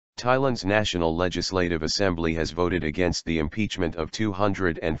Thailand's National Legislative Assembly has voted against the impeachment of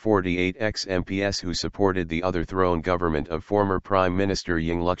 248 ex-MPs who supported the otherthrown government of former Prime Minister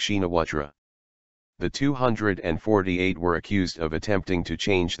Yingluck Shinawatra. The 248 were accused of attempting to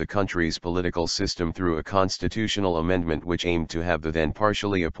change the country's political system through a constitutional amendment which aimed to have the then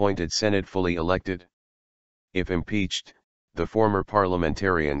partially appointed Senate fully elected. If impeached, the former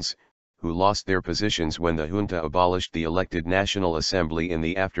parliamentarians, who lost their positions when the junta abolished the elected National Assembly in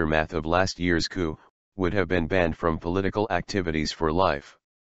the aftermath of last year's coup, would have been banned from political activities for life.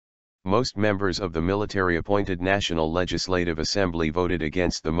 Most members of the military-appointed National Legislative Assembly voted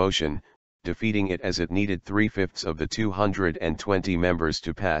against the motion, defeating it as it needed 3/5 of the 220 members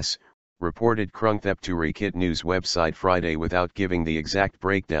to pass, reported Krungthep Kit News website Friday without giving the exact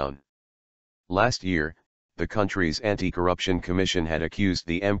breakdown. Last year, the country's Anti-Corruption Commission had accused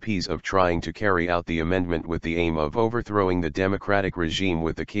the MPs of trying to carry out the amendment with the aim of overthrowing the democratic regime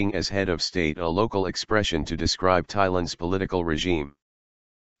with the king as head of state, a local expression to describe Thailand's political regime.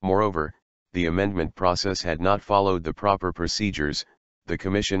 Moreover, the amendment process had not followed the proper procedures, the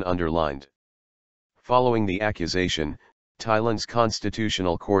commission underlined. Following the accusation, Thailand's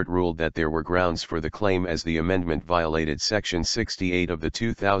Constitutional Court ruled that there were grounds for the claim as the amendment violated Section 68 of the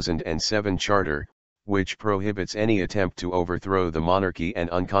 2007 Charter, which prohibits any attempt to overthrow the monarchy and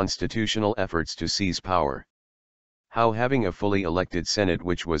unconstitutional efforts to seize power. How having a fully elected Senate,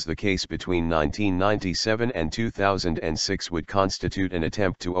 which was the case between 1997 and 2006, would constitute an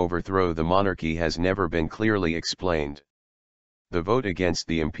attempt to overthrow the monarchy has never been clearly explained. The vote against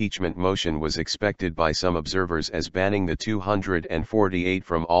the impeachment motion was expected by some observers, as banning the 248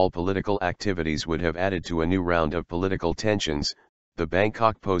 from all political activities would have added to a new round of political tensions, the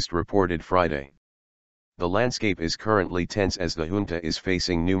Bangkok Post reported Friday. The landscape is currently tense as the junta is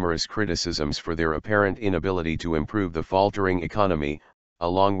facing numerous criticisms for their apparent inability to improve the faltering economy,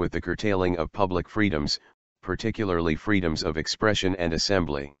 along with the curtailing of public freedoms, particularly freedoms of expression and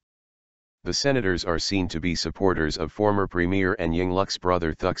assembly. The senators are seen to be supporters of former Premier and Yingluck's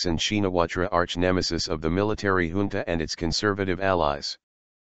brother Thaksin Shinawatra, arch-nemesis of the military junta and its conservative allies.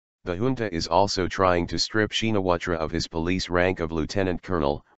 The junta is also trying to strip Shinawatra of his police rank of lieutenant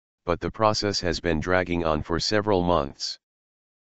colonel, but the process has been dragging on for several months.